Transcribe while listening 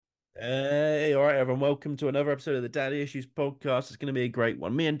Hey, all right, everyone. Welcome to another episode of the Daddy Issues podcast. It's going to be a great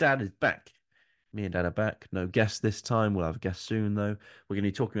one. Me and Dad is back. Me and Dad are back. No guest this time. We'll have a guest soon, though. We're going to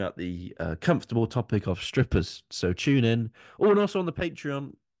be talking about the comfortable topic of strippers. So tune in. Oh, and also on the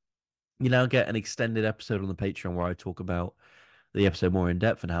Patreon, you now get an extended episode on the Patreon where I talk about the episode more in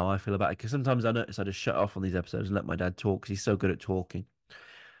depth and how I feel about it. Because sometimes I notice I just shut off on these episodes and let my dad talk because he's so good at talking.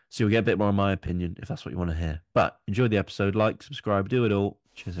 So you'll get a bit more of my opinion if that's what you want to hear. But enjoy the episode. Like, subscribe, do it all.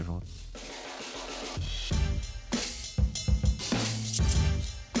 Cheers, everyone.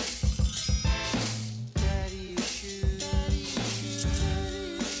 Daddy issues.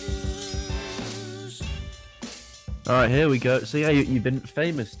 All right, here we go. So yeah, you've been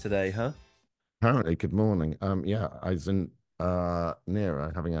famous today, huh? Apparently, good morning. Yeah, I was in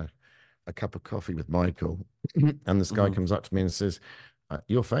Nero having a cup of coffee with Michael, and this guy Hmm. comes up to me and says,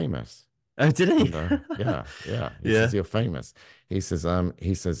 "You're famous." Oh, did he? And yeah, he Yeah. says, "You're famous." He says,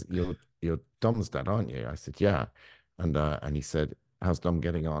 "You're Dom's dad, aren't you?" I said, "Yeah," and he said, "How's Dom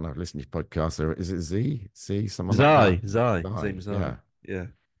getting on? I've listened to your podcast. Or is it Z, someone like that?" Zai. His Zai, name's Zai. yeah. Yeah.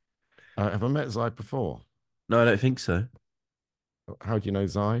 Have I met Zai before? No, I don't think so. How do you know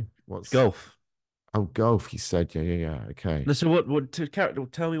Zai? It's What's golf. golf? He said, yeah. Okay. No, so what to character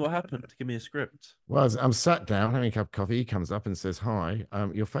tell me what happened. Give me a script. Well, I'm sat down having a cup of coffee. He comes up and says, "Hi,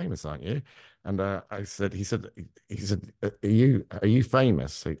 you're famous, aren't you?" And I said, he said, are you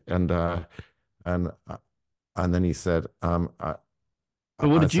famous?" And and then he said, But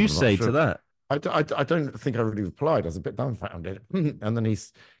what I did you said, "I'm not say to sure." that? I don't think I really replied. I was a bit dumbfounded. And then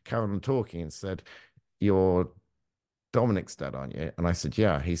he's carried on talking and said, "You're Dominic's dad, aren't you?" And I said,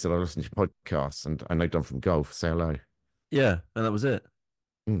 "Yeah." He said, "I listen to your podcasts and I know Dom from golf. Say hello." Yeah, and that was it.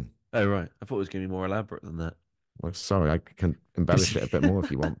 Hmm. Oh, right. I thought it was going to be more elaborate than that. Well, sorry, I can embellish it a bit more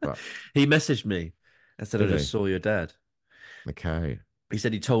if you want, but He messaged me and said, I did just he? saw your dad. Okay. He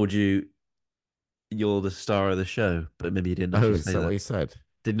said he told you you're the star of the show, but maybe he didn't Oh, actually is say that what that. he said?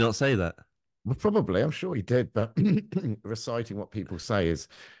 Did he not say that? Well, probably. I'm sure he did, but reciting what people say is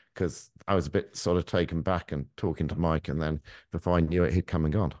because I was a bit sort of taken back and talking to Mike, and then before I knew it, he'd come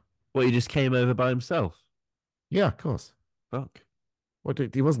and gone. Well, he just came over by himself. Yeah, of course. Fuck.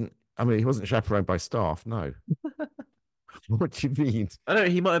 He wasn't. I mean, he wasn't chaperoned by staff. No. What do you mean? I know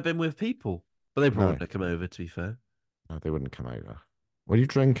he might have been with people, but they probably No, wouldn't have come over, to be fair. no, they wouldn't come over. What are you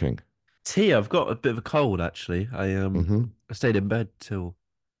drinking? Tea, I've got a bit of a cold actually. Mm-hmm. I stayed in bed till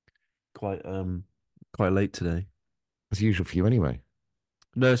quite quite late today. As usual for you, anyway.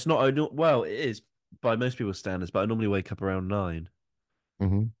 No, it's not. Well, it is by most people's standards, but I normally wake up around 9.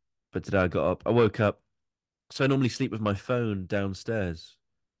 Mm-hmm. But today I got up. I woke up, so I normally sleep with my phone downstairs,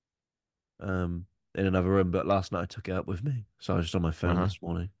 in another room. But last night I took it up with me, so I was just on my phone Uh-huh. this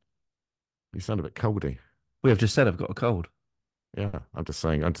morning. You sound a bit coldy. We have just said I've got a cold. Yeah, I'm just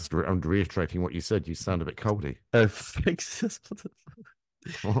saying. I'm reiterating what you said. You sound a bit coldy. Oh, fix.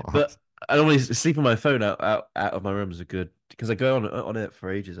 But What? I normally sleep on my phone out of my rooms are good because I go on it for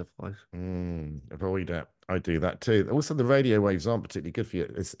ages otherwise. Avoid it. I do that too. Also, the radio waves aren't particularly good for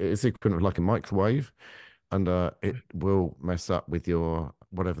you. It's the equivalent of like a microwave, and it will mess up with your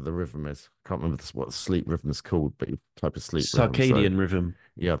whatever the rhythm is. Can't remember what the sleep rhythm is called, but your type of sleep rhythm. So Circadian rhythm,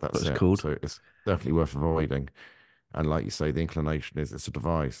 yeah, what that's it's it. called. So it's definitely worth avoiding. And like you say, the inclination is it's a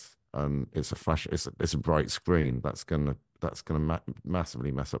device, and it's a flash. It's a bright screen. That's gonna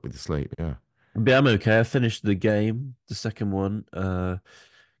massively mess up with your sleep. Yeah. But I'm okay. I finished the game, the second one.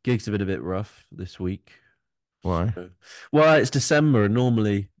 Gigs have been a bit rough this week. Why? So, well, it's December, and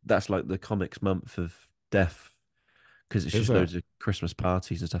normally that's like the comics month of death because it's Is just it? loads of Christmas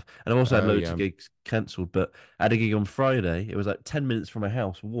parties and stuff. And I've also had Oh loads of yeah. gigs cancelled, but I had a gig on Friday. It was like 10 minutes from my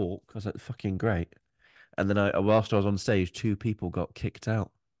house walk. I was like, fucking great. And then whilst I was on stage, two people got kicked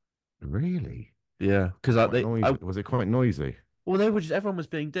out. Really? Yeah, because like Quite noisy. Was it quite noisy? well, they were just everyone was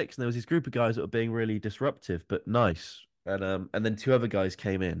being dicks, and there was this group of guys that were being really disruptive but nice, and then two other guys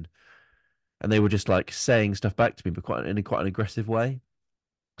came in, and they were just like saying stuff back to me, but quite an aggressive way.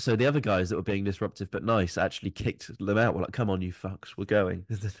 So the other guys that were being disruptive but nice actually kicked them out. Were like, "Come on, you fucks, we're going."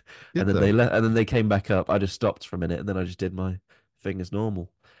 And Did then they they? and then they came back up. I just stopped for a minute, and then I just did my thing as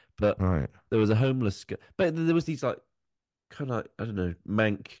normal. But Right. there was a homeless guy, but there was these like kind of like, I don't know,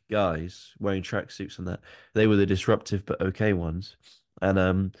 mank guys wearing tracksuits and that. They were the disruptive but okay ones.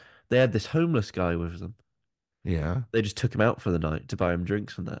 And they had this homeless guy with them. Yeah. They just took him out for the night to buy him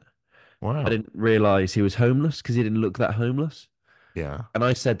drinks and that. I Wow. didn't realize he was homeless because he didn't look that homeless. Yeah. And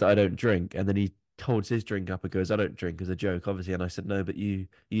I said that I don't drink, and then he holds his drink up and goes, "I don't drink," as a joke, obviously. And I said, "No, but you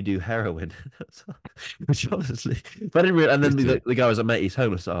do heroin," which honestly, but I didn't realize. And then Did you? the guy was like, "Mate, he's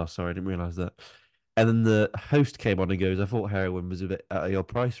homeless." Oh, sorry, I didn't realize that. And then the host came on and goes, "I thought heroin was a bit out of your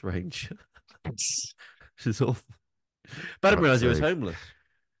price range." Which is awful. But I didn't Fuck's realize he was sake. homeless.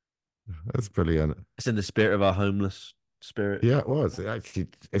 That's brilliant. It's in the spirit of our homeless spirit. Yeah, it was. It actually,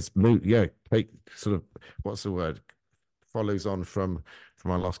 it's moot. Yeah, take sort of what's the word? Follows on from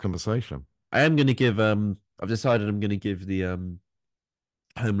our last conversation. I am going to give. I've decided I'm going to give the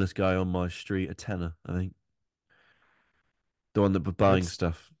homeless guy on my street a tenner. I think the one that was buying It's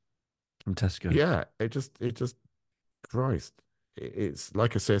stuff from Tesco. yeah. It just Christ. It's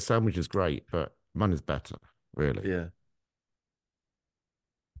like I say, a sandwich is great, but money's better, really. Yeah.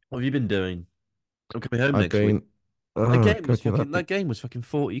 What have you been doing? I'm coming home I've next week. been. Oh God, yeah, That game was fucking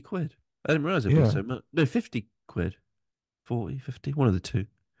 40 quid. I didn't realize it'd be yeah. so much. No, 50 quid. 40, 50, one of the two.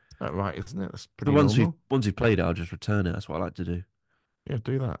 That's right, isn't it? That's But pretty normal. once we've played it, I'll just return it. That's what I like to do. Yeah,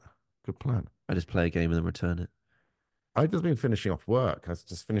 do that. Good plan. I just play a game and then return it. I've just been finishing off work. I was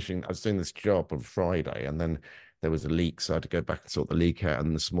just finishing. I was doing this job on Friday, and then there was a leak, so I had to go back and sort the leak out.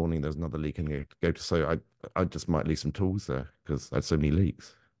 And this morning there's another leak, and I had to go to. So I just might leave some tools there because I had so many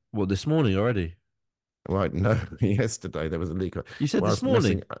leaks. What, this morning already? Right? No, yesterday there was a leak. You said Well, I this was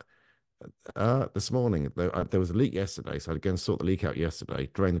messing. morning? This morning there was a leak yesterday, so I had to go and sort the leak out yesterday,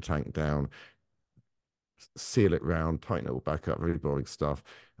 drain the tank down, seal it round, tighten it all back up, really boring stuff.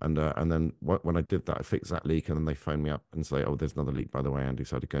 And then when I did that, I fixed that leak, and then they phoned me up and say, "Oh, there's another leak by the way, Andy."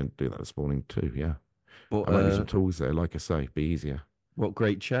 So I had to go and do that this morning too. Yeah, What, I might need some tools there, like I say, be easier. what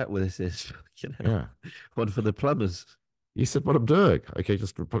great chat with this is. Fucking hell. Yeah, One for the plumbers. you said what I'm doing. Okay,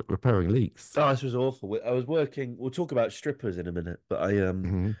 just repairing leaks. Oh, this was awful. I was working. We'll talk about strippers in a minute, but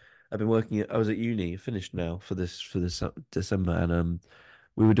Hmm. I've been working. I was at uni, finished now for this December, and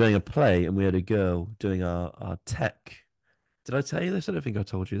we were doing a play, and we had a girl doing our tech. Did I tell you this? I don't think I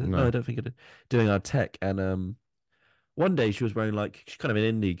told you that. No, I No, don't think I did. Doing our tech, and one day she was wearing like she's kind of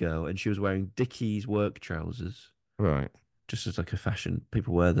an indie girl, and she was wearing Dickies work trousers, right. just as like a fashion.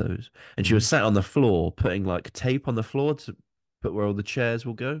 People wear those, and she Hmm. was sat on the floor putting like tape on the floor to put where all the chairs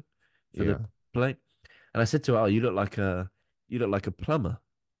will go for the Yeah, play. And I said to her, "Oh, you look like a plumber,"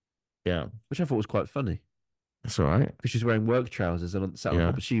 yeah. which I thought was quite funny That's all right. because she's wearing work trousers and sat on the floor,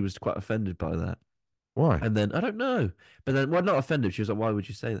 Yeah. but she was quite offended by that. Why? And then I don't know, but then well, not offended. She was like, "Why would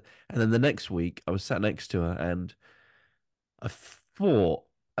you say that?" And then the next week, I was sat next to her, and I thought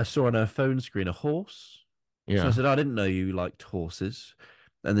I saw on her phone screen a horse. So I Yeah. said, "Oh, I didn't know you liked horses."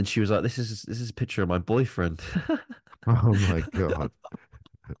 And then she was like, This is a picture of my boyfriend." Oh my God.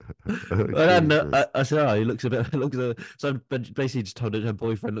 Oh I don't know. Jesus. I said, "Oh, he looks a bit." Looks a... So I basically just told her her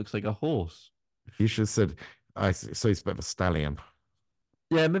boyfriend looks like a horse. You should have said, I see. So he's a bit of a stallion.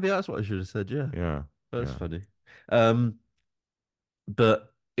 Yeah, maybe that's what I should have said. Yeah, Yeah. that's Yeah. funny. Um,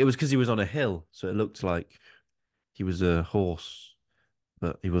 but it was because he was on a hill, so it looked like he was a horse,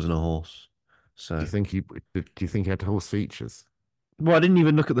 but he wasn't a horse. Do So, you think do you think he had horse features? well, I didn't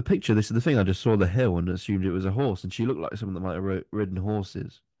even look at the picture. This is the thing. I just saw the hill and assumed it was a horse, and she looked like someone that might have ridden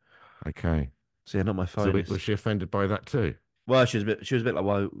horses. Okay. So yeah, not my So was finest. she offended by that too? Well, she was a bit like,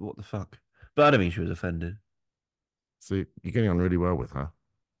 why, what the fuck? But I don't think she was offended. So you're getting on really well with her.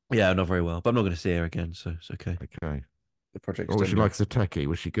 Yeah, not very well. But I'm not going to see her again, so it's okay. Okay. The project's What was done she now. like as a techie?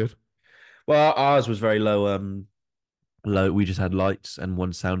 Was she good? Well, ours was very low. Low. We just had lights and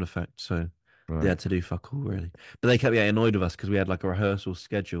one sound effect, so they Right. had to do fuck all really. But they kept getting annoyed with us because we had like a rehearsal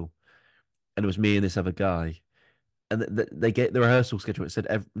schedule, and it was me and this other guy, and they get the rehearsal schedule. It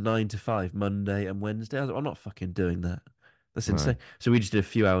said 9 to 5, Monday and Wednesday. I was like, I'm not fucking doing that. That's No. insane. So we just did a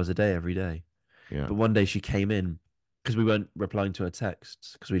few hours a day every day. Yeah. But one day she came in because we weren't replying to her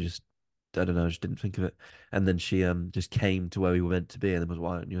texts because we just I don't know, just didn't think of it. And then she just came to where we were meant to be and then was,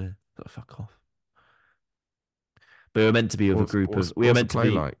 why aren't you here? I thought, fuck off. But we were meant to be with a group of we What were was the meant to play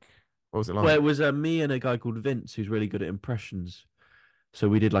be like? What was it well, it like? was me and a guy called Vince who's really good at impressions. So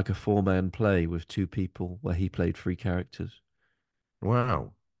we did like a four-man play with two people where he played three characters.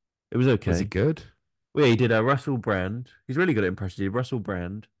 Wow. It was Was he okay. good? Well, he did a Russell Brand. He's really good at impressions. He did Russell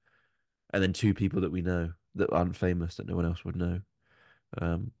Brand and then two people that we know that aren't famous that no one else would know.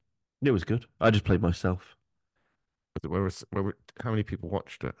 Um, it was good. I just played myself. How many people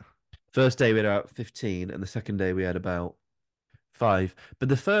watched it? First day we had about 15, and the second day we had about five. But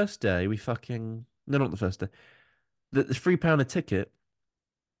the first day we fucking no, not the first day. The £3 a ticket,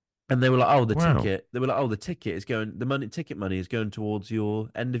 and they were like, "Oh, the Wow. ticket." They were like, "Oh, the ticket is going. The money, ticket money is going towards your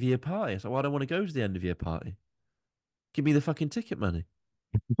end of year party." So, well, I don't want to go to the end of year party. Give me the fucking ticket money.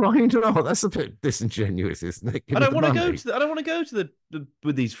 Why not? That's a bit disingenuous, isn't it? Give I me don't the want to go money. to the. I don't want to go to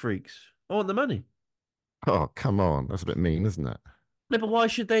with these freaks. I want the money. Oh, come on. That's a bit mean, isn't it? No, but why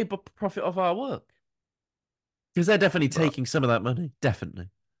should they profit off our work? Because they're definitely Well, taking some of that money. Definitely.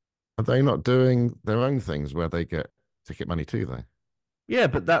 Are they not doing their own things where they get ticket money too, though? Yeah,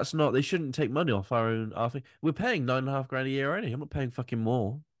 but that's not. They shouldn't take money off our own. Our thing. We're paying 9.5 grand a year already. I'm not paying fucking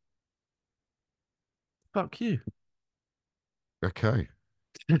more. Fuck you. Okay.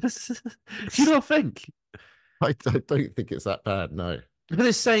 Do you not think? I don't think it's that bad. No. But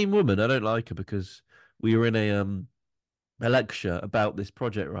this same woman, I don't like her because we were in a lecture about this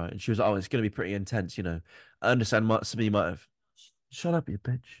project, right? And she was like, "Oh, it's going to be pretty intense, you know." I understand. Some of you might have. Shut up, you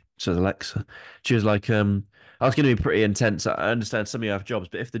bitch. Says Alexa. She was like, "I was going to be pretty intense. I understand some of you have jobs,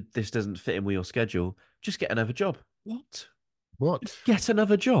 but if this doesn't fit in with your schedule, just get another job." What? What? Get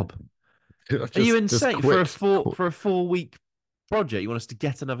another job? Are you Just insane for a quit, four for a 4 week project? You want us to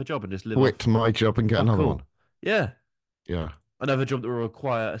get another job and just live quit off my job and get fuck another one. all? Yeah, Yeah. another job that will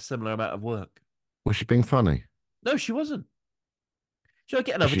require a similar amount of work. Was she being funny? No, she wasn't. She'll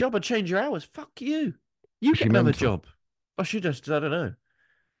get Was another she job and change your hours. Fuck you. You was get she another mental? job. Or she just, I don't know.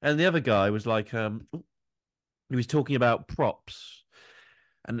 And the other guy was like, he was talking about props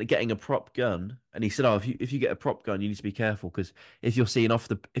and getting a prop gun. And he said, "Oh, if you get a prop gun, you need to be careful because if you're seen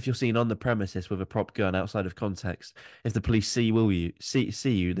on the premises with a prop gun outside of context, if the police see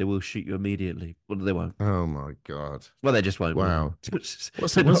you, they will shoot you immediately. Well, they won't. Oh my God. Well, they just won't, will Wow. they? What's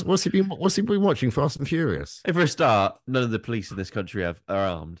They're not. what's he been watching? Fast and Furious. For a start, none of the police in this country are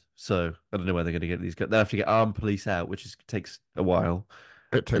armed, so I don't know where they're going to get these guys. They have to get armed police out, which takes a while,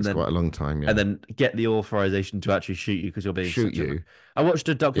 It and takes then quite a long time, and yeah. then get the authorization to actually shoot you because you're being Shoot such a. you. I watched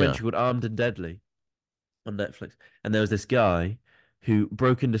a Yeah. documentary called Armed and Deadly on Netflix, and there was this guy who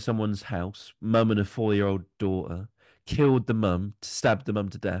broke into someone's house, mum and a 4-year-old daughter, killed the mum, stabbed the mum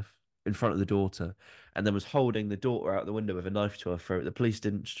to death in front of the daughter, and then was holding the daughter out the window with a knife to her throat. The police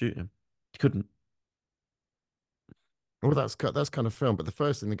didn't shoot him. He couldn't. Well, that's kind of film. But the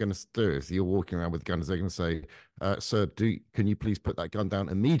first thing they're going to do is you're walking around with guns. They're going to say, "Sir, can you please put that gun down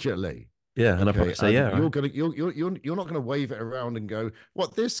immediately?" Yeah, and I probably Okay, say, and yeah, right. you're not gonna wave it around and go,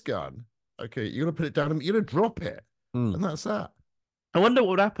 "What, this gun?" Okay, you're gonna put it down and you're gonna drop it, Mm. and that's that. I wonder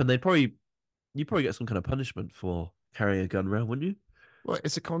what would happen. You'd probably get some kind of punishment for carrying a gun around, wouldn't you? Well,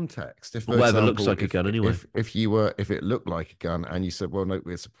 it's a context. If, But for whatever looks example, like a gun, anyway. if it looked like a gun and you said, "Well, no,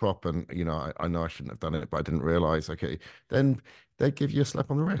 it's a prop," and I know I shouldn't have done it, but I didn't realize. Okay, then they give you a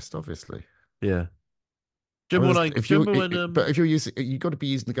slap on the wrist, obviously. Yeah. I mean, if Do you you, remember when but if you're using, you got to be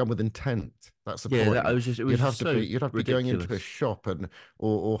using the gun with intent. That's the yeah, that I point. was just it was just so You'd have to be going into a ridiculous. shop and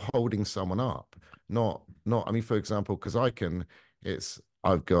or holding someone up, not. I mean, for example, because it's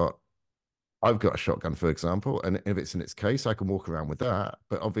I've got a shotgun, for example, and if it's in its case, I can walk around with that.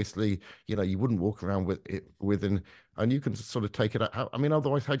 But obviously, you wouldn't walk around with it and you can sort of take it out. I mean,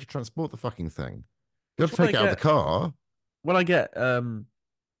 otherwise, how do you transport the fucking thing? You have Just to take it out of the car. when I get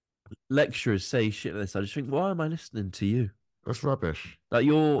lecturers say shit like this, I just think, why am I listening to you? That's rubbish. Like I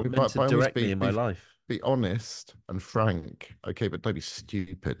you're mean, meant to by all means, direct me in my life. be honest and frank, okay, but don't be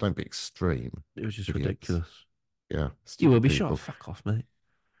stupid. Don't be extreme, It was just idiots. ridiculous. Yeah, You will stupid be shot. people. Fuck off, mate.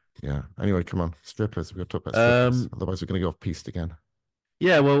 Yeah. Anyway, come on, strippers. We've got to talk about strippers. Um, Otherwise, we're going to go off piste again.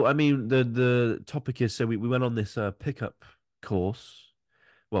 yeah, well, I mean, the topic is so we went on this pickup course.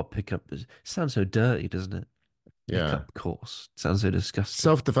 Well, pickup sounds so dirty, doesn't it? Yeah. Pickup course sounds so disgusting.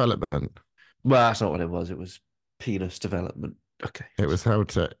 Self-development. Well, that's not what it was. It was penis development. Okay. It was how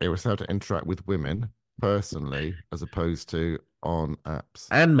to interact with women personally, as opposed to on apps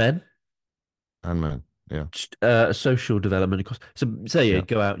And men. and men. Yeah. Social development course. So say you Yeah.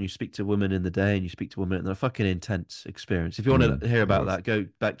 go out and you speak to women in the day and you speak to women and they're a fucking intense experience. If you want Mm, to hear it about was. that, go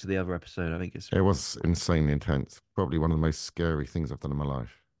back to the other episode. I think it's It was insanely intense. Probably one of the most scary things I've done in my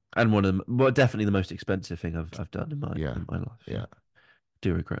life. and one of them, well, definitely the most expensive thing I've done Yeah. in my life. Yeah, Yeah.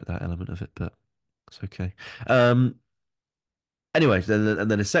 do regret that element of it, but it's okay. Um. Anyways,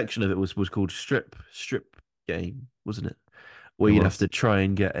 then a section of it was called strip game, wasn't it? Where It you'd have was. to try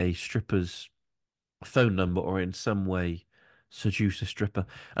and get a stripper's phone number or in some way seduce a stripper.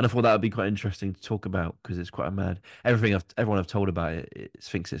 And I thought that would be quite interesting to talk about because it's quite a mad. Everyone I've told about it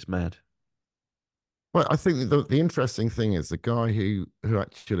thinks it's mad. Well, I think the interesting thing is the guy who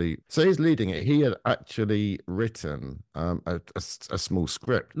actually so he's leading it. He had actually written a small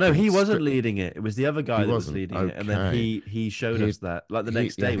script No, called he wasn't Strip. leading it. It was the other He guy that was wasn't leading it, and then okay. he showed He us that like the he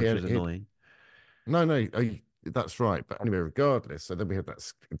next yeah day, which was he annoying. no no that's right. But anyway, regardless, so then we had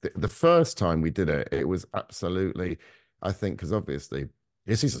the first time we did it. It was absolutely, I think, because obviously.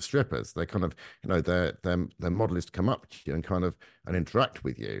 Yes, these are strippers. They kind of, their model is to come up to you and kind of and interact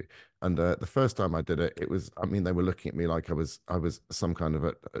with you. And the first time I did it, it was, I mean, they were looking at me like I was some kind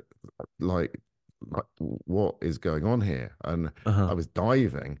of like, like, what is going on here? And Uh-huh. I was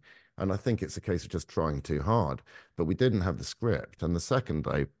diving. And I think it's a case of just trying too hard. But we didn't have the script. And the second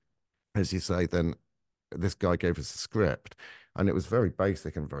day, as you say, then this guy gave us a script, and it was very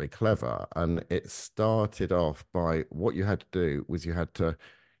basic and very clever. And it started off by what you had to do was you had to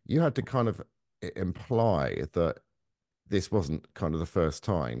kind of imply that this wasn't kind of the first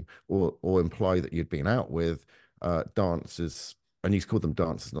time, or imply that you'd been out with dancers, and you called them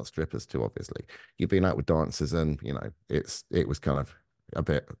dancers, not strippers, too. Obviously, you'd been out with dancers, and it was kind of a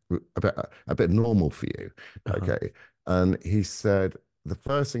bit normal for you, Uh-huh. okay. And he said the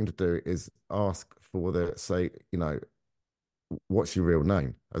first thing to do is ask for say, what's your real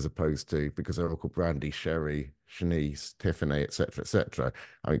name, as opposed to, because they're all called Brandy, Sherry, Shanice, Tiffany, etc., etc.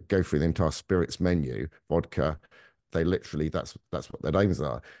 I mean, go through the entire spirits menu, vodka. They literally, that's what their names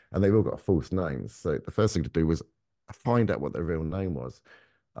are, and they've all got false names. So the first thing to do was find out what their real name was,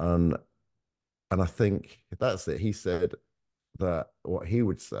 and I think that's it. He said that what he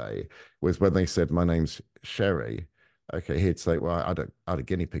would say was, when they said, "My name's Sherry," okay, he'd say, "Well, I had a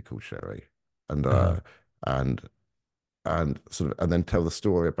guinea pig called Sherry," and Uh-huh. and sort of, and then tell the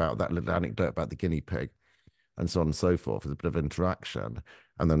story about that little anecdote about the guinea pig, and so on and so forth, as a bit of interaction,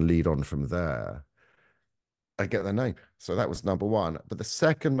 and then lead on from there and get their name. So that was number one. But the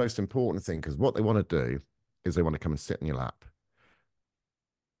second most important thing, because what they want to do is they want to come and sit in your lap,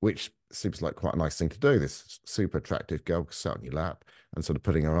 which seems like quite a nice thing to do. This super attractive girl sat on your lap and sort of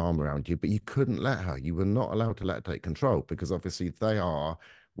putting her arm around you, but you couldn't let her. You were not allowed to let her take control, because obviously they are,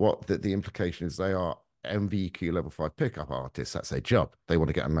 what the implication is, they are MVQ level 5 pickup artists. That's their job. They want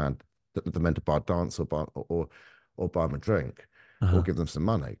to get the men to buy a dance, or buy them a drink, or Uh-huh. give them some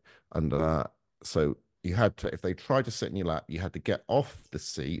money. And so you had to, if they tried to sit in your lap, you had to get off the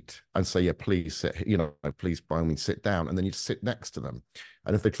seat and say, "Yeah, please sit, please by all means sit down," and then you'd sit next to them.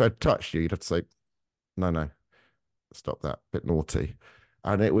 And if they tried to touch you, you'd have to say, "No, no, stop that, bit naughty."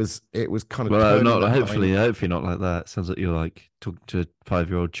 And it was kind of Well, turning not that hopefully not like that. Sounds like you're like talking to a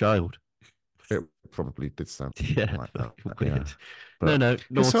 5-year-old child. it probably did sound Yeah, like that. fucking Yeah. weird. No, But no,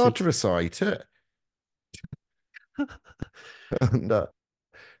 it's hard naughty. to recite it. And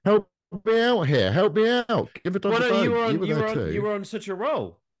help me out here. Help me out. Give a dog Well, a no, bone. You were there you too. were on such a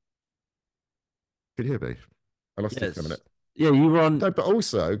roll. Could you hear me? I lost you for a Yes. minute. Yeah, you were on. No, but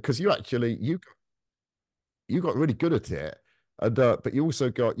also because you got really good at it, and but you also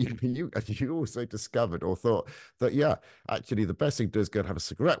got you also discovered, or thought, that, yeah, actually the best thing to do is go and have a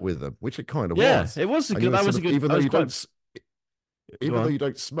cigarette with them, which it kind of Yeah, was. it was a And you good. were That sort was a of, good. I was quite. Go even though on. you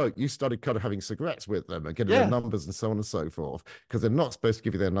don't smoke, you started kind of having cigarettes with them and getting their Yeah. numbers and so on and so forth, because they're not supposed to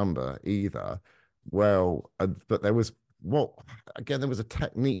give you their number either. Well, but there was a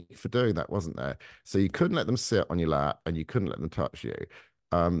technique for doing that, wasn't there? So you couldn't let them sit on your lap, and you couldn't let them touch you.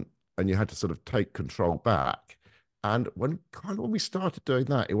 Um, and you had to sort of take control back. And when we started doing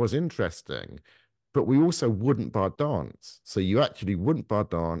that, it was interesting. But we also wouldn't bar dance. So you actually wouldn't bar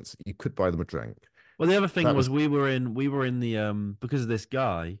dance. You could buy them a drink. Well, the other thing That was was, we were in the because of this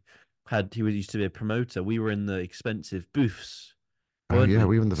guy he was used to be a promoter. We were in the expensive booths, oh weren't yeah, we?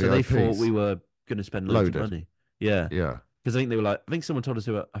 we were in the So they thought we VIPs. were going to spend loads of Loaded. money. Yeah, Yeah. because I think they were like, I think someone told us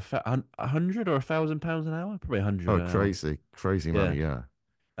they were a hundred or £1,000 an hour, probably 100 Oh, an hour. crazy, crazy Yeah. money. Yeah,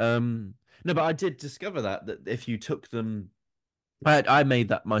 No, but I did discover that if you took them, I made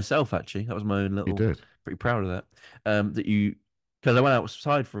that myself actually. That was my own you little. did. Pretty proud of that. That you, because I went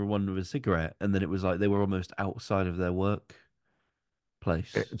outside for one with a cigarette, and then it was like they were almost outside of their workplace,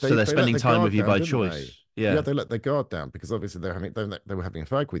 so they're They let spending their time with guard you down, by didn't they? choice. Yeah, Yeah. they let their guard down, because obviously they were having a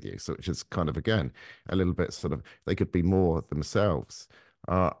fag with you, so which is kind of, again, a little bit sort of, they could be more themselves.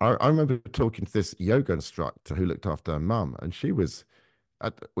 I remember talking to this yoga instructor who looked after her mum, and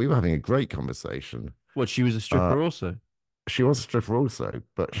we were having a great conversation. What, she was a Uh, stripper also? she was a stripper also,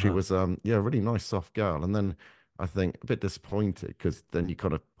 but she Uh-huh. was yeah, a really nice soft girl. And then I think a bit disappointed, because then you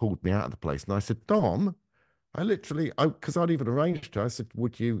kind of pulled me out of the place, and I said, "Dom, because I'd even arranged her. I said,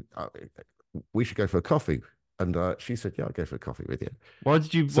 would you, we should go for a coffee." And she said, "Yeah, I'll go for a coffee with you." So Why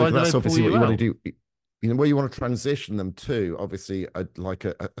did I that's pull obviously what you you want to out? do. Where you want to transition them to, obviously, like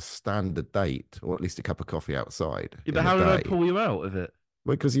a standard date, or at least a cup of coffee outside Yeah, but in the how did I day. pull you out of it?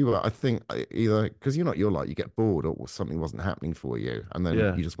 Well, because I think, either because you're like, you get bored, or something wasn't happening for you, and then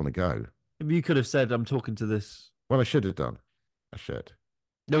Yeah. you just want to go. You could have said I'm talking to this. Well, I should have done. I should.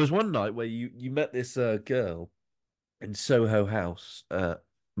 There was one night where you met this girl in Soho House,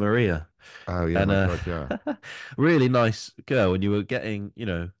 Maria, Oh yeah, and my God, yeah. really nice girl, and you were getting,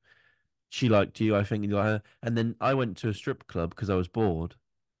 she liked you, I think you liked her. And then I went to a strip club because I was bored.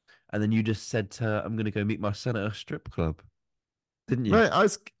 And then you just said to her, I'm going to go meet my son at a strip club, didn't you? Right,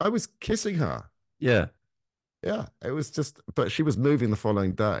 I was kissing her. Yeah. Yeah, it was just, but she was moving the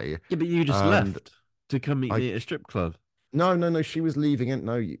following day, Yeah, but you just and left to come meet I me at a strip club. No, no, no. She was leaving it.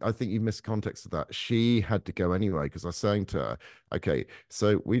 No, I think you missed context of that. She had to go anyway because I was saying to her, okay,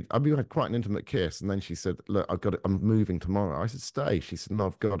 so we had quite an intimate kiss, and then she said, "Look, I've got it. I'm moving tomorrow." I said, "Stay." She said, "No,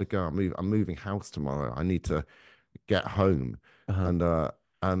 I've got to go. I'm moving house tomorrow. I need to get home." Uh-huh.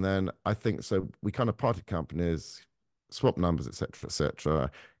 And then I think so. We kind of parted companies, swapped numbers, etc., etc.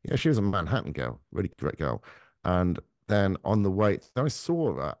 Yeah, she was a Manhattan girl, really great girl. And then on the way, I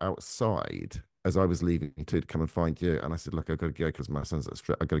saw her outside as I was leaving to come and find you. And I said, look, I've got to go because my son's at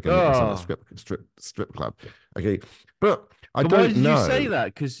strip. I've got to go meet my son at the Oh, strip club. Okay. But I but why don't did you say know. that?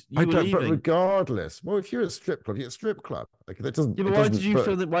 Because I you were don't, but leaving. regardless, well, if you're at a strip club, you're at a strip club. Okay, that doesn't, Yeah, but it why did doesn't, you feel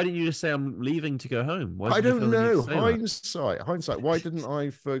but that? Why didn't you just say I'm leaving to go home? Why I did you feel don't the need to know. say that? Hindsight. Why didn't I,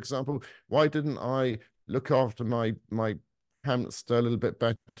 for example, why didn't I look after my hamster a little bit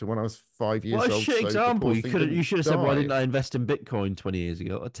better when I was five What years a old shit so the example. poor You thing could have. You didn't should have said, "Why didn't die? I invest in Bitcoin 20 years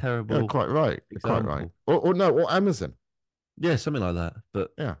ago?" A Yeah, terrible quite right. Quite right. example. Or no, or Amazon. Yeah, something like that.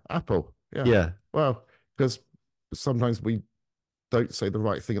 But Yeah, Apple. Yeah. yeah, Well, because sometimes we don't say the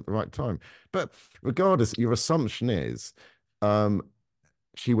right thing at the right time. But regardless, your assumption is um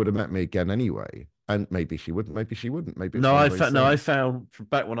she would have met me again anyway. And maybe she wouldn't, maybe she wouldn't. Maybe it's no, one of I those found. No, I things. found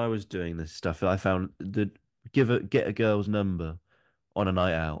back when I was doing this stuff. I found that get a girl's number on a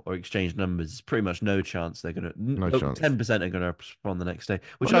night out or exchange numbers. There's pretty much no chance they're gonna. No No, chance. 10% are gonna respond the next day,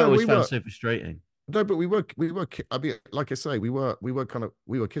 Well, which I no, always we found were so frustrating. no, but I mean, like I say, we were kind of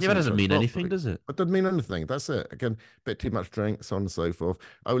we were Yeah, that kissing each doesn't other mean anything, properly. does it? That doesn't mean anything. That's it. Again, bit too much drink, so on and so forth.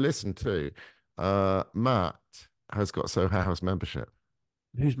 Oh, listen too. Matt has got Soho House membership.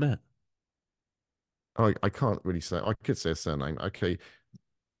 Who's Matt? I can't really say. I could say a surname. Okay,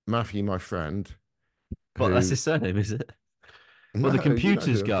 Matthew, my friend, What? That's who his surname, is it? Well, the no, you know computers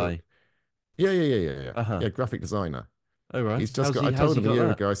who I'm talking. guy. Yeah. Uh huh. Yeah, graphic designer. Oh right. He's just got. I How's told he him a got year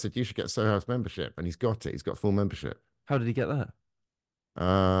that? ago. I said you should get Soho House membership, and he's got it. He's got full membership. How did he get that?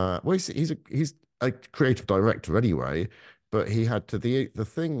 Well, he's a creative director anyway, but he had to the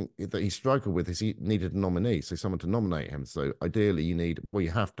thing that he struggled with is he needed a nominee, so someone to nominate him. So ideally,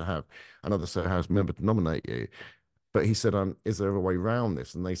 you have to have another Soho House member to nominate you. But he said, is there a way around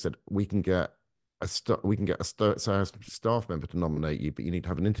this? And they said we can get a Soho House staff member to nominate you, but you need to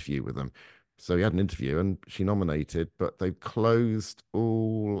have an interview with them. So he had an interview, and she nominated, but they've closed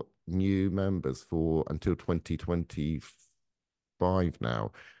all new members for until 2025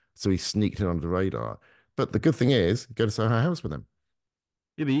 now. So he sneaked in under the radar. But the good thing is, go to Soho House with him.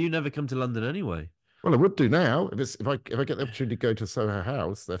 Yeah, but you never come to London anyway. Well, I would do now if I get the opportunity to go to Soho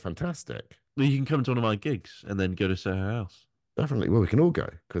House. They're fantastic. Well, you can come to one of my gigs and then go to Soho House. Definitely. Well, we can all go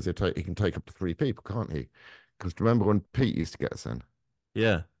because he can take up to three people, can't he? Because remember when Pete used to get us in?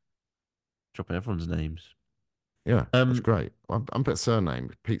 Yeah, dropping everyone's names. Yeah, that's Um, great. I'm put surname.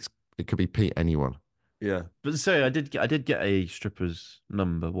 Pete's. It could be Pete anyone. yeah. But sorry, I did get a stripper's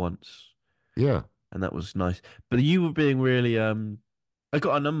number once, Yeah. and that was nice. But you were being really I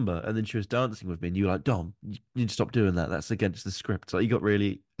got a number, and then she was dancing with me, and you were like, "Dom, you need to stop doing that. That's against the script." Like you got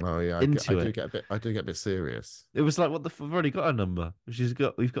really Oh yeah. I into do it. get a bit. I do get a bit serious. It was like, "What the? We've already got a number.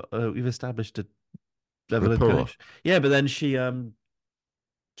 We've established a level of Rapport. connection." Yeah, but then she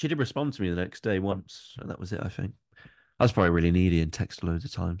did respond to me the next day once, and that was it. I think I was probably really needy and texted loads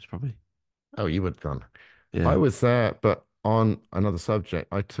of times, probably. Oh, you would have done. I Yeah. was there, but on another subject,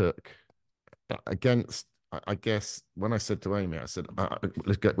 I took against. I guess when I said to Amy, I said,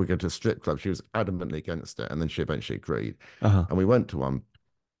 we go to a strip club. She was adamantly against it, and then she eventually agreed, Uh-huh. and we went to one,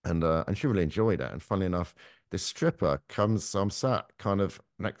 and she really enjoyed it. And funnily enough, this stripper comes. So I'm sat kind of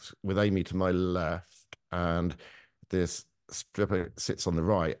next with Amy to my left, and this stripper sits on the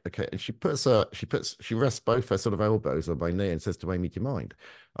right. Okay, and she rests both her sort of elbows on my knee and says to Amy, "Do you mind?"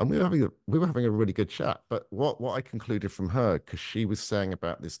 And we were having a really good chat. But what I concluded from her, because she was saying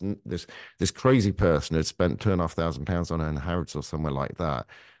about this crazy person who'd spent £2,500 on her in Harrods or somewhere like that,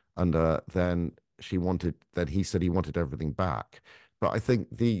 and then he said he wanted everything back. But I think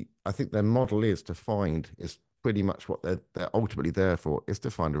their model is pretty much what they're ultimately there for, is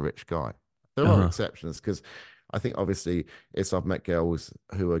to find a rich guy. There are Uh-huh. exceptions because I think obviously I've met girls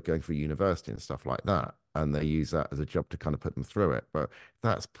who are going through university and stuff like that, and they use that as a job to kind of put them through it. But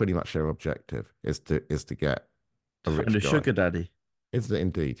that's pretty much their objective, is to get To a find rich a guy. sugar daddy. Is it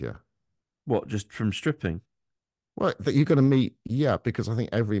indeed? Yeah. What, just from stripping? Well, that you're going to meet, yeah, because I think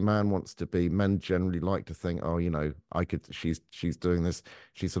every man wants to be. Men generally like to think, oh, I could. She's doing this.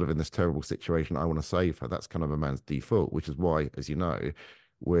 She's sort of in this terrible situation. I want to save her. That's kind of a man's default, which is why, as you know,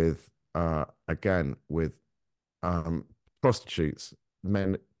 with again with um prostitutes,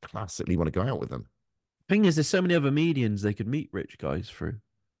 men classically want to go out with them. Thing is, there's so many other medians they could meet rich guys through.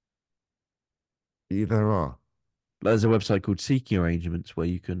 Yeah, there are. There's a website called Seeking Arrangements where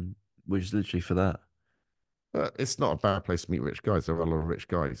you can, which is literally for that. But it's not a bad place to meet rich guys. There are a lot of rich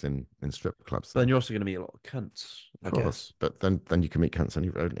guys in strip clubs But then there. you're also going to meet a lot of cunts, I Of guess. course, but then you can meet cunts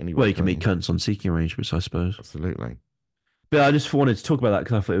Well, anywhere, you can can't meet you? cunts on Seeking Arrangements, I suppose. Absolutely. But I just wanted to talk about that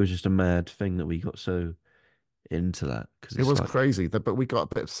because I thought it was just a mad thing that we got so into that because It it's was like, crazy, but we got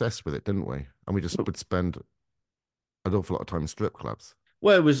a bit obsessed with it, didn't we? And we just would spend an awful lot of time in strip clubs.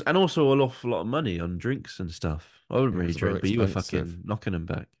 well, it was, and also an awful lot of money on drinks and stuff. I wouldn't It really was very drink, but you were expensive. fucking knocking them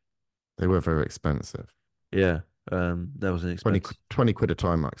back. They were very expensive. Yeah, that was an 20, expense. 20 quid a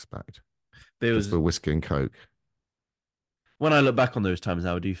time, I expect, But it just was for whiskey and coke. when I look back on those times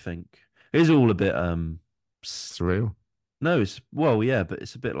now, I do think it is all a bit Surreal. no, it's well, yeah, but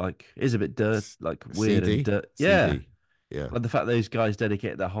it's a bit like it's a bit dirt, like weird and CD, dirt. Yeah, CD. Yeah. like the fact those guys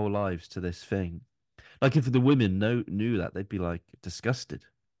dedicated their whole lives to this thing. Like if the women knew that, they'd be like disgusted.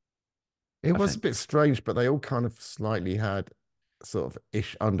 It I was a think. bit strange, but they all kind of slightly had sort of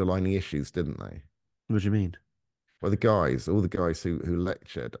underlining issues, didn't they? What do you mean? Well, all the guys who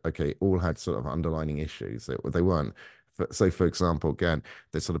lectured, okay, all had sort of underlining issues. They weren't. So, for example, again,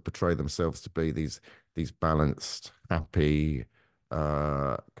 they sort of portray themselves to be these balanced, happy,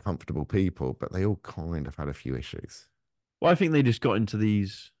 comfortable people, but they all kind of had a few issues. Well, I think they just got into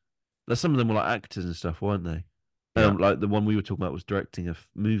these. Like some of them were like actors and stuff, weren't they? Yeah, Like the one we were talking about was directing a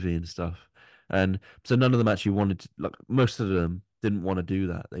movie and stuff, and so none of them actually wanted to. Like most of them didn't want to do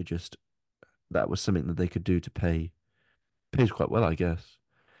that. They just that was something that they could do to pay pays quite well, I guess.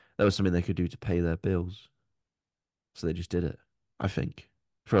 That was something they could do to pay their bills, so they just did it. I think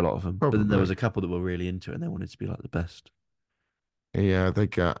for a lot of them, but then there was probably. a couple that were really into it and they wanted to be like the best. Yeah, they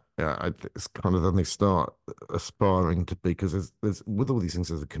get. Yeah, it's kind of then they start aspiring to be because there's with all these things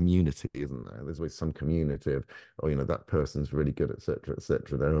there's a community, isn't there? There's always some community of, oh, that person's really good, etc.,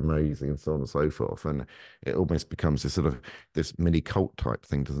 etc. They're amazing, and so on and so forth, and it almost becomes this sort of this mini cult type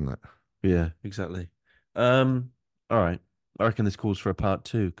thing, doesn't it? Yeah, exactly. Um, all right. I reckon this calls for a part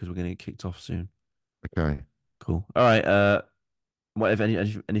two because we're gonna get kicked off soon. Okay, Cool. All right. What if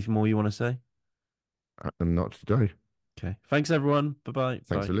anything more you want to say? and not today. Okay. Thanks everyone. Bye bye.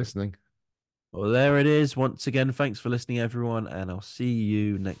 Thanks Bye. for listening. Well, there it is. Once again, thanks for listening, everyone, and I'll see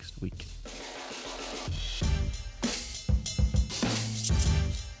you next week.